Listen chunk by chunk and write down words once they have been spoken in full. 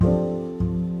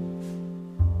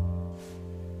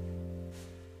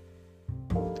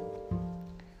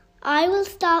I will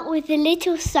start with a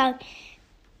little song.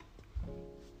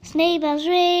 Sleigh bells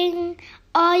ring,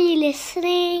 are you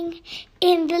listening?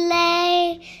 In the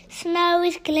lane, snow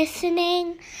is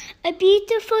glistening. A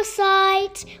beautiful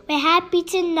sight, we're happy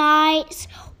tonight,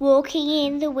 walking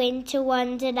in the winter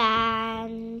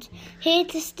wonderland. Here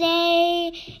to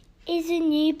stay is a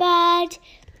new bird,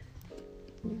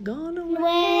 Gone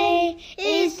away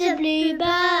is the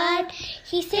bluebird.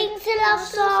 He sings a love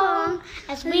song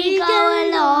as we go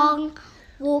along,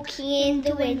 walking in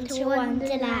the winter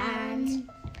wonderland.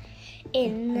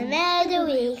 In the meadow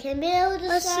we can build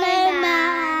a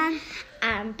snowman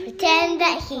and pretend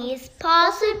that he's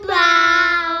Parson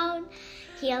Brown.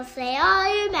 He'll say, are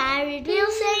you married?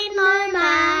 We'll say, no,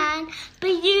 man,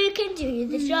 but you can do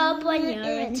the job when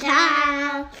you're in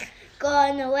town.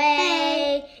 Gone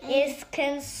away is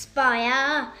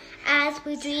conspire as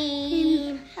we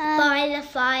dream by the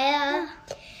fire.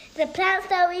 The plans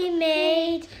that we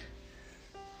made,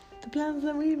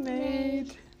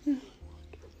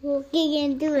 walking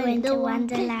in the winter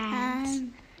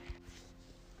wonderland.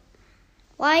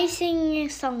 Why are you singing a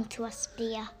song to us,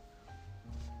 Bia?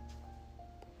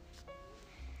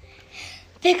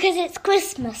 Because it's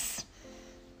Christmas.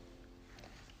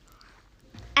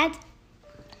 And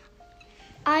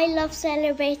I love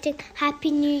celebrating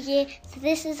Happy New Year, so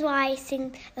this is why I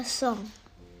sing a song.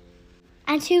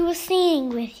 And who was singing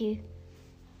with you?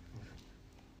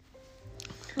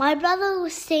 My brother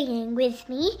was singing with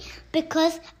me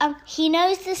because he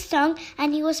knows the song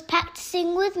and he was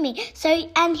practicing with me.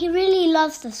 And he really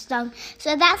loves the song.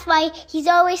 So that's why he's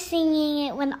always singing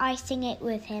it when I sing it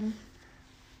with him.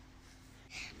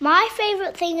 My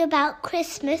favourite thing about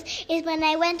Christmas is when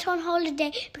I went on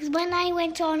holiday, because when I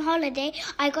went on holiday,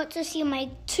 I got to see my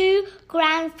 2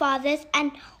 grandfathers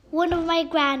and one of my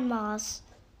grandmas.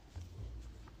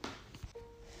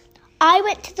 I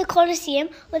went to the Colosseum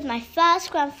with my first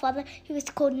grandfather, who was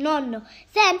called Nonno.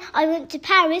 Then I went to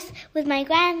Paris with my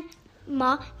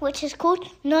grandma, which is called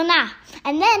Nonna.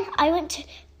 And then I went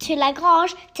to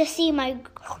Lagrange to see my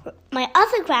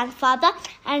other grandfather,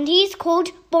 and he's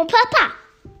called Bon Papa.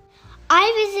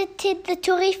 I visited the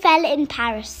Tour Eiffel in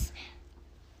Paris.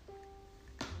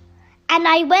 And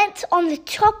I went on the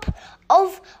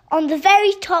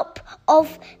very top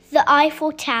of the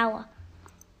Eiffel Tower.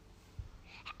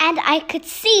 And I could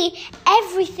see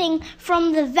everything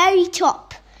from the very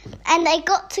top. And I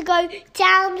got to go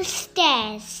down the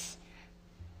stairs.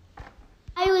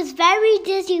 I was very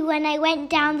dizzy when I went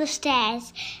down the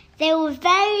stairs. They were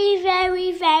very,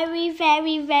 very, very,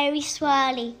 very, very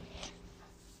swirly.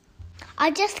 I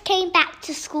just came back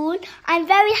to school. I'm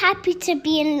very happy to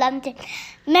be in London.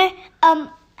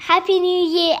 Happy New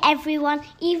Year, everyone,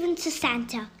 even to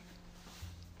Santa.